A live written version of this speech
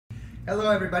Hello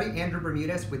everybody, Andrew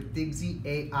Bermudez with Digsy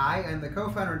AI. I'm the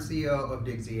co-founder and CEO of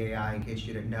Digsy AI in case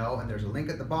you didn't know, and there's a link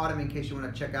at the bottom in case you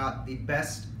want to check out the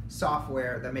best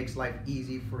software that makes life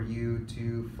easy for you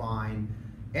to find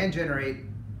and generate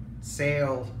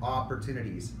sales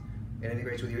opportunities. It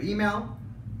integrates with your email,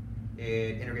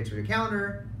 it integrates with your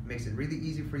calendar, makes it really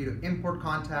easy for you to import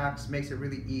contacts, makes it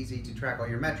really easy to track all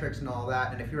your metrics and all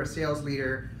that, and if you're a sales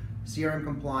leader, CRM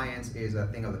compliance is a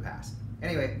thing of the past.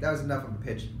 Anyway, that was enough of a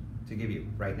pitch to give you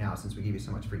right now since we give you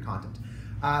so much free content.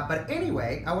 But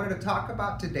anyway, I wanted to talk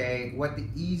about today what the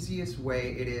easiest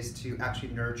way it is to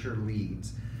actually nurture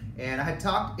leads. And I had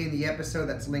talked in the episode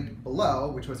that's linked below,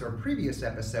 which was our previous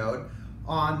episode,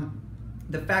 on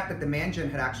the fact that Demand Gen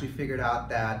had actually figured out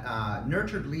that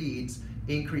nurtured leads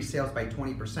increase sales by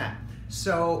 20%.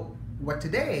 So what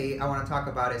today I want to talk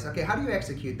about is, okay, how do you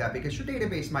execute that? Because your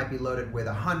database might be loaded with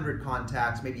 100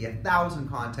 contacts, maybe 1,000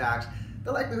 contacts.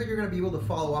 The likelihood you're going to be able to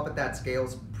follow up at that scale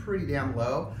is pretty damn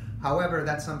low. However,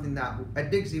 that's something that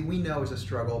at Digsy we know is a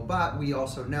struggle, but we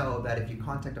also know that if you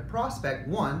contact a prospect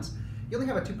once, you only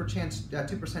have a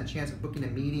 2% chance of booking a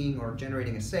meeting or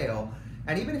generating a sale.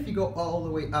 And even if you go all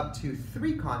the way up to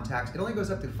 3 contacts, it only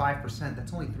goes up to 5%.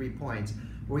 That's only 3 points.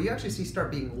 Where you actually see start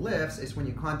being lifts is when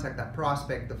you contact that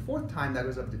prospect the 4th time, that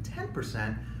goes up to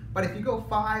 10%. But if you go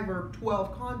 5 or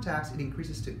 12 contacts, it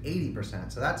increases to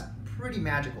 80%. So that's pretty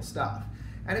magical stuff.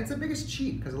 And it's the biggest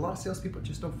cheat because a lot of salespeople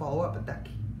just don't follow up, but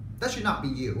that should not be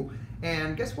you.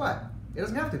 And guess what? It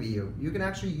doesn't have to be you. You can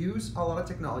actually use a lot of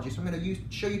technology. So I'm going to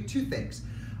show you 2 things.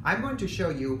 I'm going to show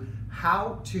you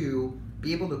how to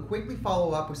be able to quickly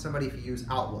follow up with somebody if you use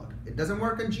Outlook. It doesn't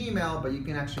work on Gmail, but you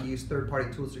can actually use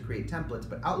third-party tools to create templates,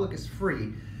 but Outlook is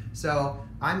free. So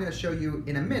I'm going to show you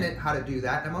in a minute how to do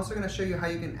that. I'm also going to show you how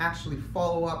you can actually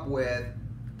follow up with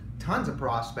tons of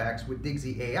prospects with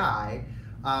Digsy AI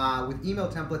with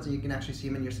email templates, and you can actually see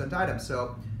them in your sent items.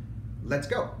 So let's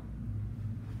go.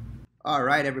 All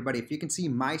right, everybody, if you can see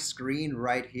my screen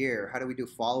right here, how do we do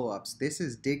follow-ups? This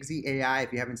is Digsy AI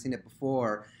if you haven't seen it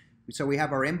before. So we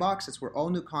have our inbox. It's where all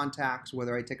new contacts,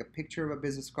 whether I take a picture of a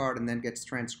business card and then gets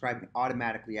transcribed and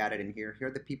automatically added in here. Here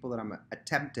are the people that I'm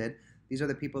attempted. These are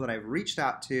the people that I've reached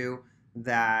out to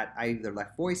that I either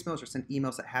left voicemails or sent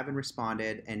emails that haven't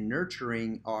responded, and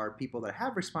nurturing are people that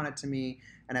have responded to me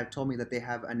and have told me that they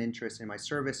have an interest in my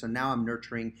service. So now I'm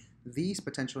nurturing these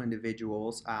potential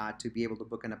individuals to be able to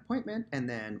book an appointment, and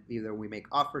then either we make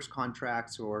offers,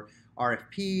 contracts, or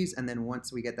RFPs, and then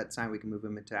once we get that signed, we can move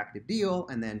them into active deal,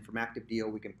 and then from active deal,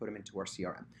 we can put them into our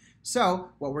CRM.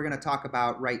 So what we're going to talk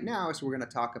about right now is we're going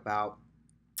to talk about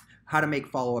how to make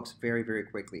follow-ups very, very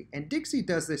quickly. And Digsy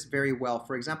does this very well.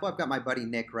 For example, I've got my buddy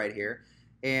Nick right here,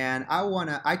 and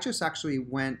I just actually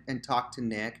went and talked to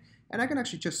Nick, and I can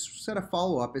actually just set a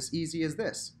follow-up as easy as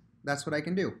this. That's what I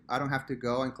can do. I don't have to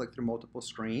go and click through multiple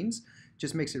screens.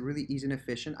 Just makes it really easy and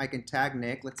efficient. I can tag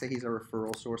Nick. Let's say he's a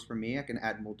referral source for me. I can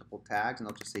add multiple tags, and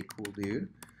I'll just say, cool dude.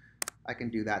 I can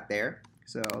do that there.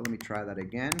 So let me try that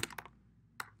again.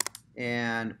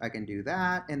 And I can do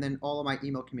that, and then all of my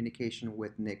email communication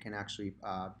with Nick can actually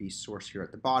be sourced here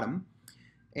at the bottom.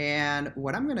 And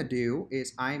what I'm going to do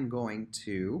is I'm going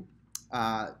to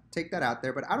take that out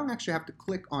there, but I don't actually have to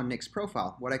click on Nick's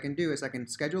profile. What I can do is I can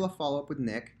schedule a follow-up with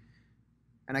Nick,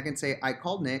 and I can say I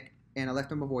called Nick and I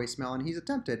left him a voicemail and he's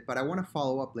attempted, but I want to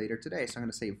follow up later today. So I'm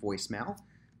going to say voicemail,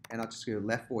 and I'll just go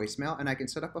left voicemail, and I can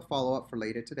set up a follow-up for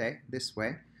later today this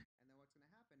way.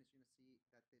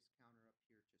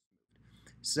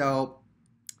 So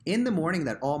in the morning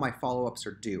that all my follow-ups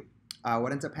are due,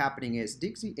 what ends up happening is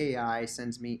Digsy AI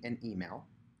sends me an email,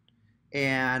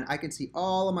 and I can see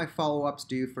all of my follow-ups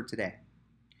due for today.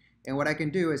 And what I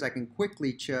can do is I can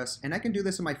quickly and I can do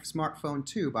this on my smartphone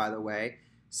too, by the way.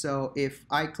 So if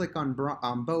I click on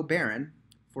Bo Barron,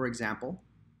 for example,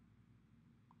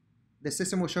 the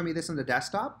system will show me this on the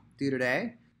desktop, due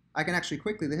today. I can actually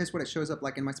quickly, this is what it shows up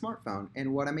like in my smartphone.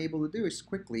 And what I'm able to do is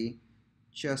quickly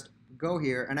just go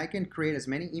here, and I can create as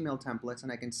many email templates,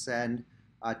 and I can send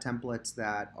templates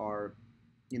that are,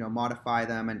 modify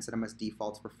them and set them as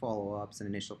defaults for follow-ups and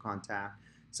initial contact.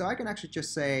 So I can actually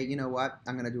just say, you know what,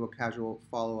 I'm going to do a casual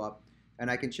follow-up, and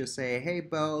I can just say, hey,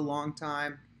 Bo, long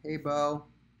time. Hey, Bo,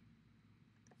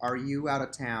 are you out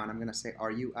of town? I'm going to say,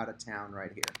 are you out of town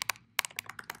right here.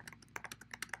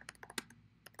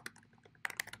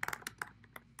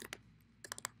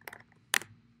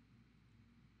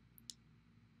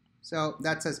 So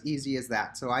that's as easy as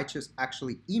that. So I just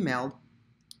actually emailed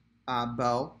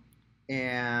Bo,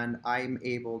 and I'm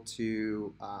able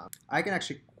to, I can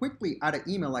actually quickly, out of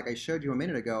email, like I showed you a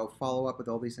minute ago, follow up with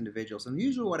all these individuals. And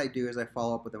usually what I do is I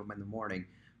follow up with them in the morning.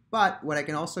 But what I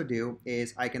can also do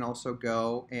is I can also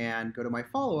go to my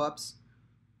follow-ups,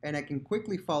 and I can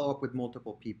quickly follow up with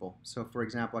multiple people. So for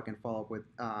example, I can follow up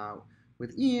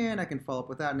with Ian, I can follow up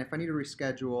with that, and if I need to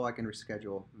reschedule, I can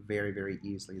reschedule very, very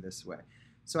easily this way.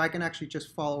 So I can actually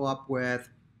just follow up with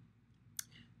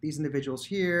these individuals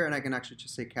here, and I can actually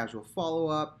just say casual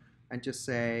follow-up and just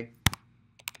say,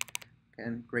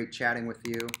 and great chatting with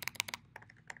you.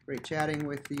 Great chatting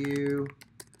with you.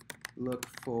 Look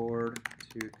forward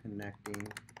to connecting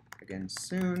again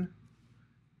soon.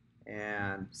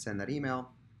 And send that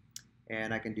email.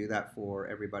 And I can do that for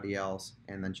everybody else,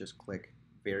 and then just click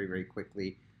very, very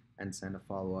quickly and send a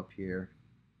follow-up here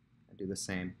and do the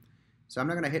same. So I'm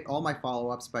not going to hit all my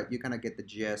follow-ups, but you kind of get the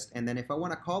gist. And then if I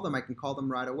want to call them, I can call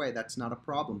them right away. That's not a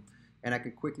problem. And I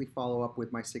can quickly follow up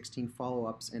with my 16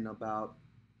 follow-ups in about,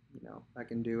 I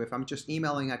can do, if I'm just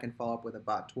emailing, I can follow up with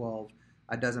about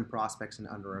a dozen prospects in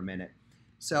under a minute.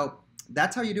 So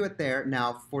that's how you do it there.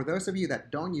 Now, for those of you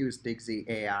that don't use Digsy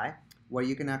AI, what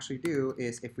you can actually do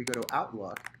is if we go to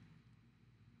Outlook,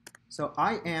 so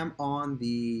I am on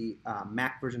the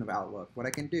Mac version of Outlook. What I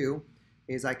can do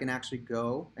is I can actually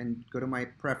go to my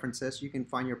preferences. You can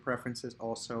find your preferences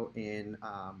also in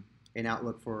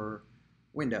Outlook for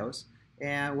Windows.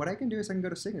 And what I can do is I can go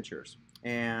to signatures.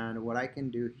 And what I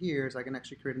can do here is I can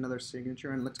actually create another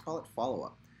signature, and let's call it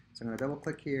follow-up. So I'm going to double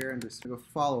click here and just go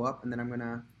follow-up, and then I'm going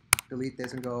to delete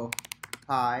this and go,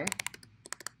 hi,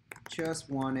 just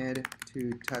wanted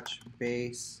to touch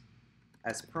base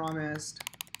as promised.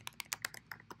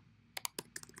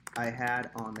 I had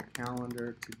on the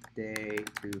calendar today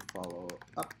to follow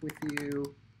up with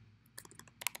you.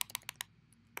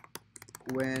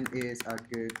 When is a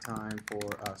good time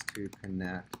for us to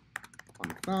connect on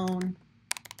the phone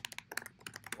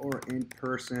or in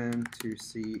person to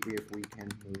see if we can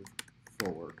move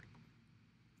forward?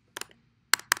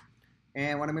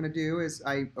 And what I'm going to do is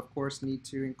I, of course, need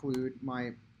to include my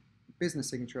business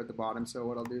signature at the bottom. So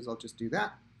what I'll do is I'll just do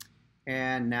that.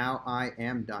 And now I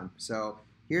am done. So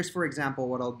here's, for example,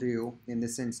 what I'll do in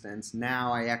this instance.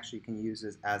 Now I actually can use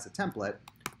this as a template.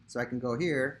 So I can go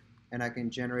here and I can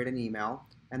generate an email.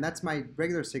 And that's my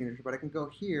regular signature, but I can go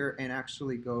here and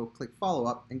actually go click follow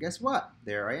up. And guess what?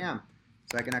 There I am.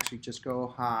 So I can actually just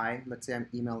go hi. Let's say I'm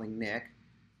emailing Nick.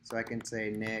 So I can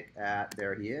say Nick at,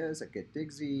 there he is, at Get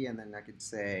Digsy, and then I could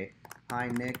say hi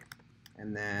Nick,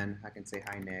 and then I can say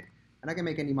hi Nick. And I can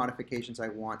make any modifications I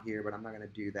want here, but I'm not going to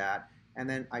do that. And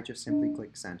then I just simply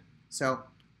click send. So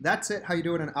that's it, how you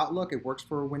do it in Outlook. It works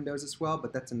for Windows as well,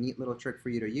 but that's a neat little trick for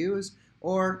you to use.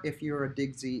 Or if you're a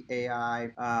Digsy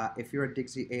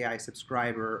AI,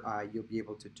 subscriber, you'll be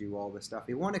able to do all this stuff. If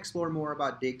you want to explore more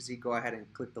about Digsy, go ahead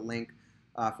and click the link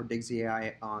for Digsy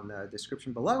AI on the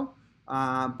description below.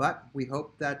 But we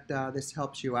hope that this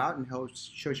helps you out and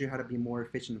shows you how to be more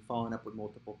efficient in following up with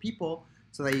multiple people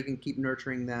so that you can keep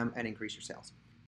nurturing them and increase your sales.